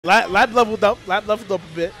Lab leveled up. Lab leveled up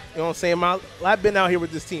a bit. You know what I'm saying? Lab been out here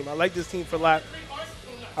with this team. I like this team for Lab.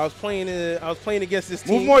 I was playing against this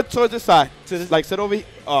team. Move more towards this side. To this, like sit over here.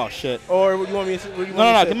 Oh shit. Or what do you want me to? Where do you No,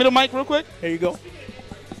 want no, me to no. Give me the mic real quick. Here you go.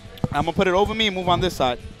 I'm gonna put it over me and move on this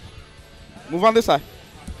side. Move on this side.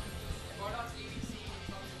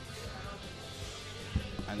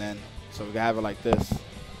 And then, so we can have it like this.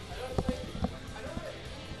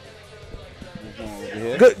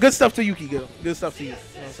 Good stuff to Yuki. Good stuff to you. You know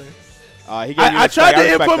what I'm saying? I tried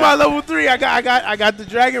to input my level 3. I got the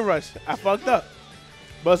Dragon Rush. I fucked up.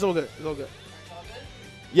 But it's all good. It's all good.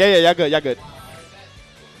 Yeah, y'all good. Y'all good.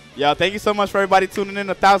 Yo, thank you so much for everybody tuning in.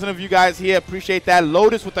 1,000 of you guys here. Appreciate that.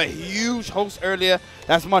 Lotus with a huge host earlier.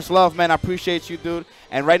 That's much love, man. I appreciate you, dude.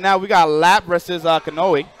 And right now we got Lab versus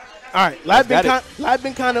Kinoe. All right, Lab been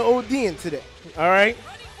kind of ODing today. All right,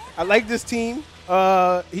 I like this team.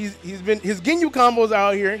 He's been his Ginyu combos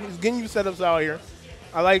out here. His Ginyu setups out here.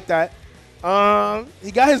 I like that.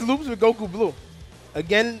 He got his loops with Goku Blue.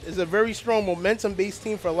 Again, it's a very strong momentum-based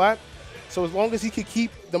team for Lab. So as long as he could keep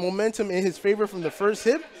the momentum in his favor from the first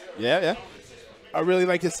hit, yeah, I really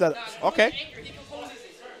like his setups. Okay.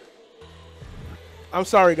 I'm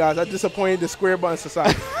sorry, guys. I disappointed the Square Button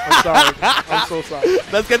Society. I'm sorry. I'm so sorry.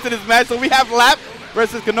 Let's get to this match. So we have Lap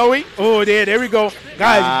versus Kinoe. Oh, there we go.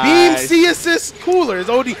 Guys, nice. Beam C assist Cooler is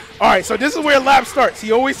OD. All right, so this is where Lap starts.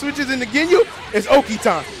 He always switches into Ginyu. It's Oki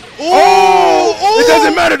time. Oh! It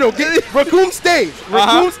doesn't matter, though. Raccoon stays.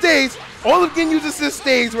 Raccoon stays. All of Ginyu's assist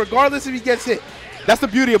stays, regardless if he gets hit. That's the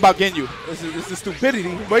beauty about Ginyu. It's the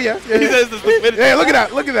stupidity. But yeah. He says the stupidity. Yeah, look at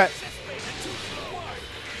that. Look at that.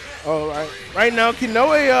 All right. Right now,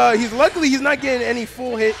 Kinoe, he's not getting any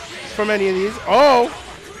full hit from any of these. Oh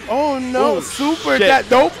no, ooh, super shit. That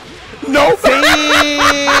dope. Nope.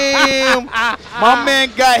 Damn. My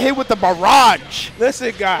man got hit with the barrage.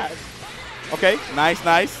 Listen, guys. Okay, nice.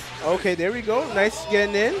 Okay, there we go. Nice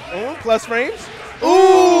getting in. Plus frames.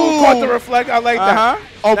 Ooh, caught the reflect. I like that.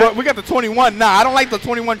 Oh, but we got the 21. Nah, I don't like the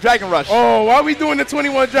 21 Dragon Rush. Oh, why are we doing the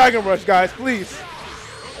 21 Dragon Rush, guys? Please.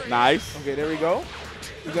 Nice. Okay, there we go.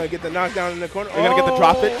 We're going to get the knockdown in the corner. We're going to get the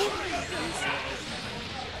droppage.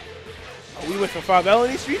 Oh, we went for 5L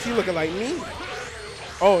in these streets. He looking like me.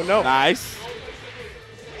 Oh, no. Nice.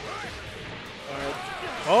 All right.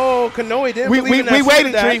 Oh, Kinoe didn't we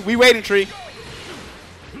waiting, Tree. We waiting, Tree.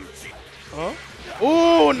 Huh?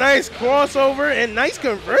 Ooh, nice crossover and nice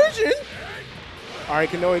conversion. All right,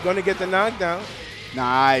 Kinoe going to get the knockdown.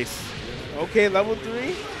 Nice. Okay, level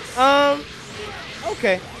 3.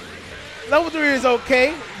 Okay. Level 3 is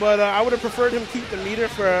okay, but I would have preferred him keep the meter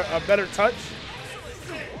for a better touch.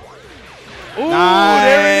 Ooh, nice.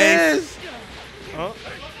 There it is. Huh?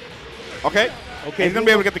 Okay. Okay, he's going to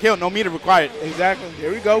be able to get the kill. No meter required. Exactly.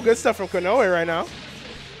 There we go. Good stuff from Kinoe right now.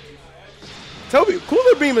 Toby,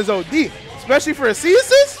 Cooler Beam is OD, especially for a C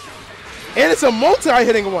assist, and it's a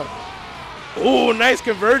multi-hitting one. Ooh, nice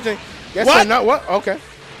conversion. Guess what? Not what? Okay.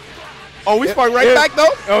 Oh, we sparked right back,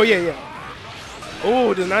 though? Oh, yeah.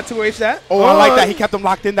 Oh, does not 2H that. Oh, I like that. He kept him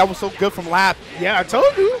locked in. That was so good from Lap. Yeah, I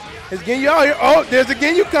told you. His Ginyu out here. Oh, there's a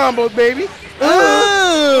Ginyu combo, baby.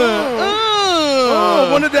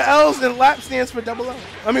 One of the L's in Lap stands for double L.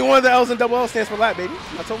 I mean, one of the L's in double L stands for Lap, baby.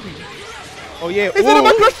 I told you. Oh, yeah. Is it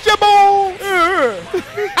uncrushable?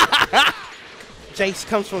 Jace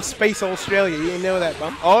comes from Space Australia. You didn't know that,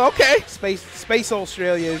 bum. Oh, okay. Space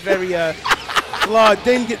Australia is very a lot of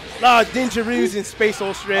dangerous in Space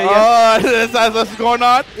Australia. Oh, that's what's going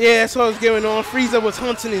on? Yeah, that's what was going on. Frieza was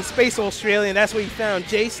hunting in Space Australia, and that's where he found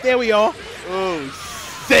Jace. There we are.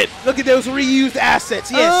 Oh, shit. Look at those reused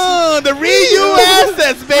assets. Yes. Oh, the reused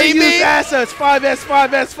assets, baby. Reused assets.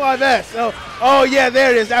 5S. Oh, yeah,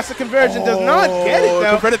 there it is. That's the conversion. Does not get it,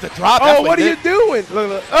 though. Converted to drop. Oh, what are you doing?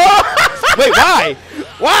 Look. Oh. Wait, why?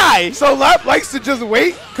 Why? So Lap likes to just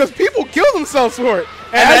wait because people kill themselves for it.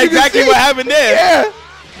 And that's exactly what happened there. Yeah.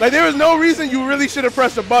 Like, there was no reason you really should have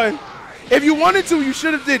pressed a button. If you wanted to, you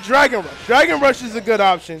should have did Dragon Rush. Dragon Rush is a good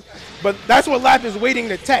option, but that's what Lap is waiting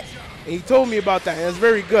to tech. And he told me about that, and it's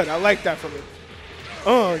very good. I like that from him.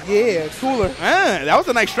 Oh, yeah, Cooler. That was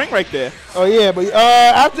a nice string right there. Oh, yeah, but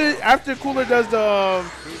after Cooler does the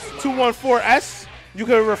 214S, you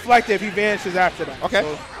can reflect it if he vanishes after that. Okay.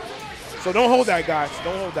 So don't hold that, guys.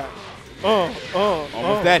 Don't hold that.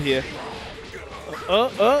 Almost that here.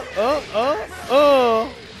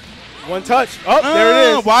 One touch. Oh,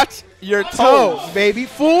 there it is. Watch your toes, baby.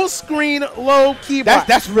 Full screen, low keyboard.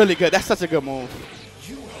 That's really good. That's such a good move.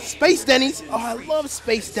 Space Denny's. Oh, I love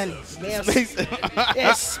Space Denny's. Man.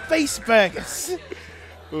 Yeah, Space Burgers.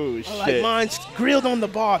 Ooh, I shit. like mine grilled on the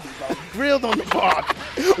barbie, bro. Grilled on the barbie.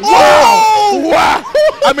 Wow! Wow!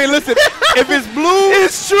 I mean, listen, if it's blue,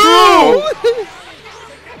 It's true.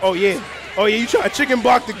 Oh yeah. Oh yeah. You try to chicken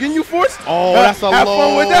block the Ginyu Force? oh, that's a have low.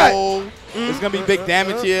 fun with that. It's gonna be big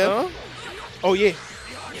damage here. Oh yeah.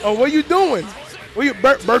 Oh, what you doing?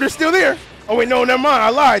 Birder's still there. Oh wait, no, never mind. I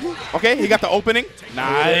lied. Okay, he got the opening.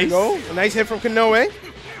 There you Nice. go. A nice hit from Kinoe.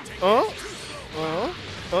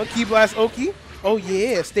 Key blast Oki. Oh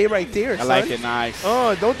yeah, stay right there. I like it. Nice.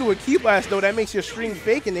 Don't do a key blast though. That makes your stream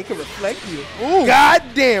fake and they can reflect you. Ooh. God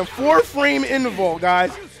damn, 4-frame interval,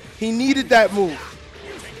 guys. He needed that move.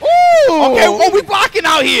 Ooh. Okay, what we blocking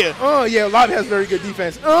out here? Oh yeah, Lobby has very good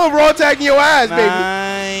defense. Raw tagging your ass,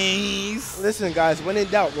 baby. Nice. Listen, guys, when in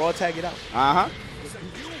doubt, raw tag it out. Uh-huh.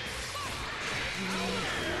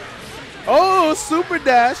 Oh, super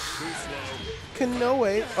dash.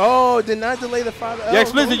 Kinoe. Oh, did not delay the 5L. Yeah,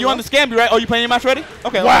 Explicit, you on the Scamby, right? Oh, you playing your match ready?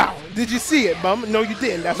 Okay. Wow. Did you see it, bum? No, you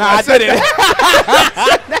didn't. That's Nah, why I said didn't.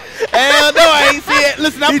 that. Hell no, I ain't see it.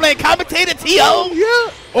 Listen, I'm playing commentator, T.O.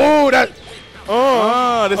 Yeah. Oh, that.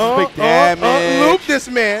 Oh, this is big damage. Loop this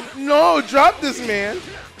man. No, drop this man.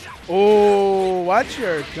 Oh, watch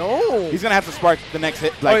your dome. He's going to have to spark the next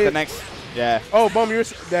hit, like yeah. the next, yeah. Oh, bum, you're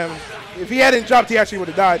damn. If he hadn't dropped, he actually would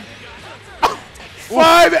have died.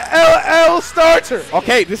 5 LL starter.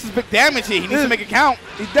 Okay, this is big damage here. He needs to make it count.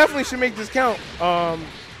 He definitely should make this count. I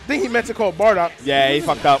think he meant to call Bardock. Yeah, he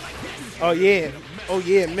fucked up. Oh yeah. Oh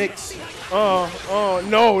yeah, mix.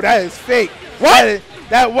 No, that is fake. What?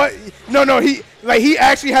 No, he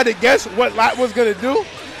actually had to guess what Lap was gonna do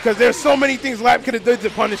because there's so many things Lap could have done to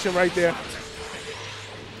punish him right there.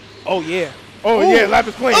 Oh yeah. Oh yeah, Lap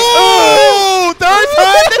is playing. Oh, third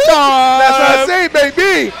time the charm. That's what I say,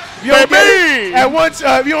 baby. If you don't get it at once,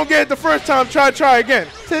 if you don't get it the first time, try again.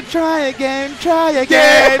 To try again, try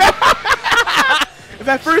again. If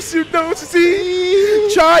at first you don't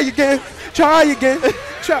succeed, try again.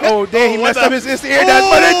 Oh, damn, he messed up his instant air dash,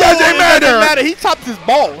 but it doesn't matter. He topped his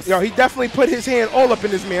balls. Yo, he definitely put his hand all up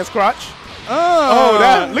in this man's crotch.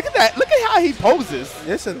 Look at that. Look at how he poses.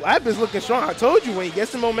 Listen, Lap is looking strong. I told you when he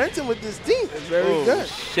gets the momentum with this team, it's very good.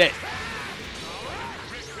 Shit.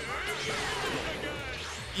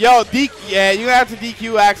 Yo, yeah, you have to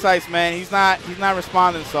DQ Axe Ice, man. He's not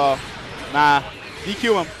responding, so nah.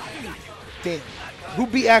 DQ him. Damn. Who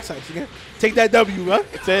beat Axe Ice again? Take that W, huh?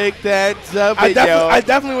 Take that W, I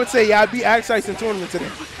definitely would say, yeah, I beat Axe Ice in tournament today.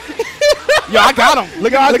 Yo, I got him.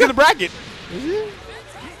 Look at the bracket.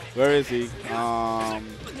 Where is he? I'm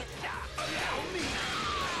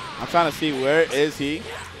trying to see where is he.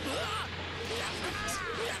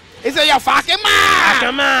 He said, yo, fucking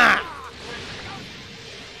man.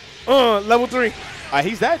 Level 3.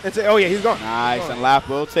 He's dead. Oh, yeah, he's gone. Nice, and Lap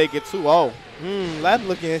will take it 2-0. Lap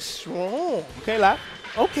looking strong. Okay, Lap.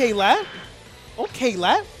 Okay, Lap.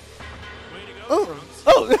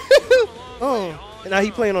 And now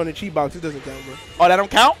he playing on the cheat box. It doesn't count, bro. Oh, that don't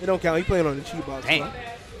count? It don't count. He playing on the cheat box, Dang. bro.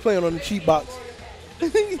 Playing on the cheat box.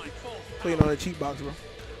 Playing on the cheat box, bro. All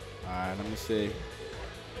right, let me see.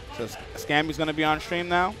 So Scamby's going to be on stream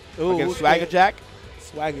now Ooh, against Swagger Jack.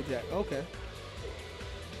 Swagger Jack, okay.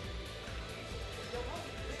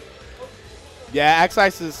 Yeah, Axe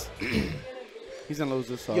Ice is he's gonna lose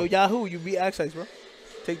this. So. Yo, Yahoo, you beat Axe Ice, bro.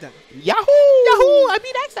 Take that. Yahoo! I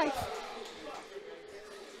beat Axe Ice.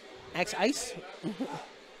 Axe Ice?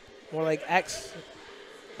 More like Axe.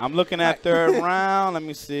 I'm looking at third round. Let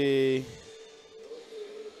me see.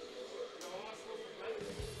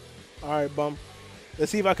 All right, bum.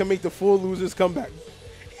 Let's see if I can make the full losers come back.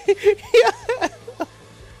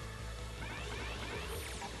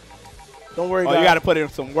 Don't worry, guys. You got to put in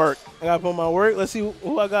some work. I got to put my work. Let's see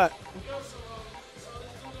who I got.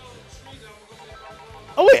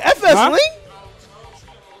 Oh, wait, FS Link?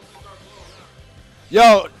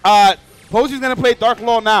 Yo, Posey's going to play Dark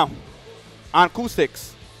Law now on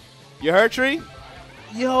acoustics. You heard, Tree?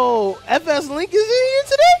 Yo, FS Link is in here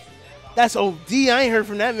today? That's OD. I ain't heard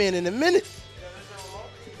from that man in a minute.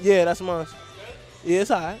 Yeah, that's mine. Yeah,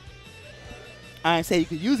 it's all right. I ain't say you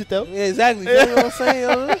could use it, though. Yeah, exactly. You know what I'm saying? You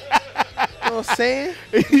know what I'm saying?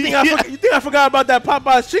 You think I forgot about that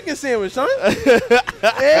Popeye's chicken sandwich, huh?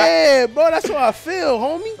 Yeah, bro, that's how I feel,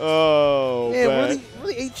 homie. Oh, man.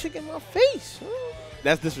 Really ate chicken in my face. Huh?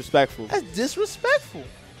 That's disrespectful. That's disrespectful.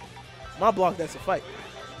 My block, that's a fight.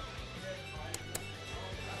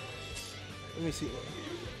 Let me see.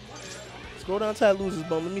 Scroll down to that losers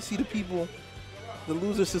bum. Let me see the people, the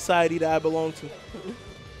loser society that I belong to.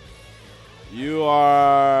 You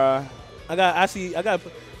are. I got.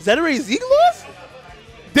 Is that already Zeke lost?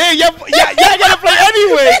 Dang, y'all gotta play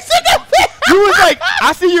anyway. You was like,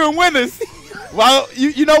 I see you in winners. Well,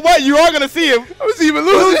 you know what? You are gonna see him. I'm gonna see him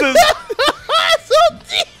losers. So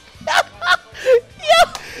deep.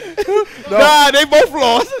 No. Nah, they both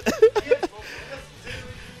lost.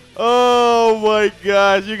 Oh my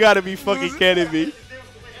gosh, you gotta be fucking kidding me.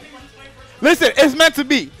 Listen, it's meant to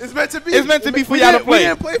be. It's meant to be. It's meant to be for y'all to play. We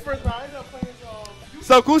didn't play first round. I ended up playing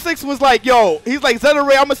So Q6 was like, yo, he's like, Zeta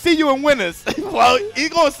Ray, I'm gonna see you in winners. Well, you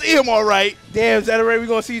gonna see him all right. Damn, Zeta Ray, we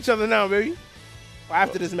gonna see each other now, baby.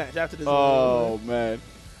 After this match. Oh, man.